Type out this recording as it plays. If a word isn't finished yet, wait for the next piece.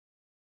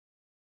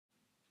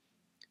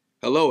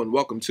Hello and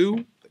welcome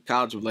to the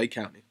College of Lake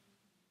County.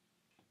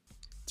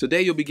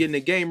 Today you'll be getting a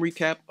game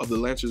recap of the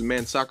Lancers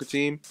men's soccer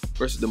team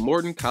versus the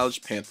Morton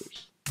College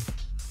Panthers.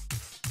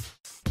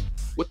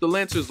 With the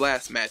Lancers'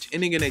 last match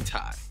ending in a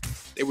tie,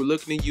 they were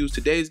looking to use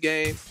today's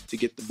game to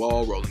get the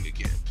ball rolling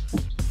again.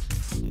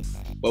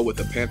 But with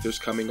the Panthers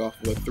coming off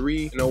of a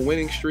 3-0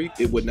 winning streak,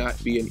 it would not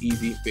be an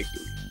easy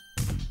victory.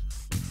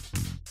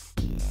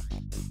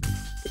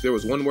 If there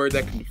was one word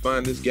that can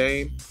define this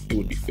game, it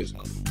would be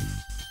physical.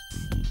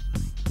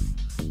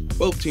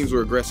 Both teams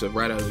were aggressive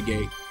right out of the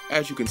gate,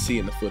 as you can see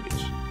in the footage.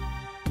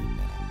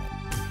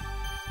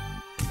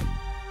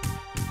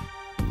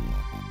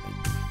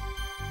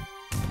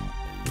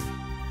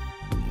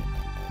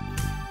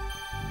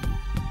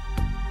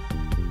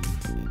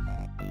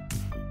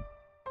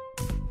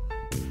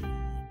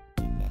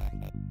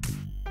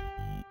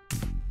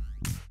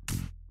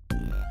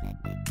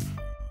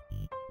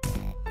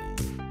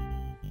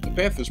 The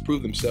Panthers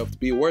proved themselves to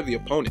be a worthy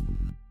opponent,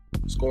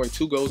 scoring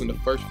 2 goals in the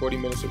first 40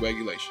 minutes of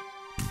regulation.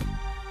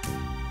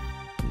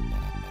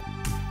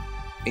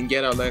 And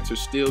yet our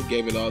Lancers still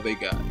gave it all they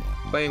got,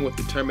 playing with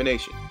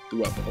determination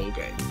throughout the whole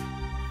game.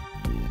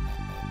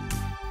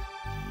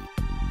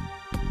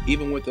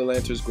 Even with the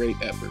Lancers' great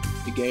effort,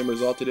 the game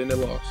resulted in a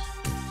loss,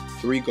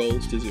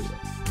 3-0.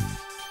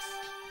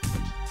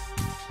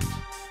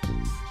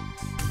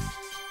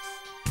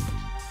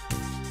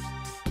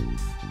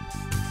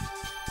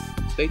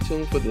 Stay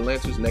tuned for the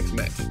Lancers' next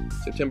match,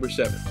 September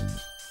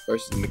 7th,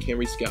 versus the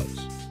McHenry Scouts.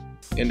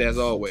 And as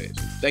always,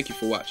 thank you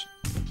for watching.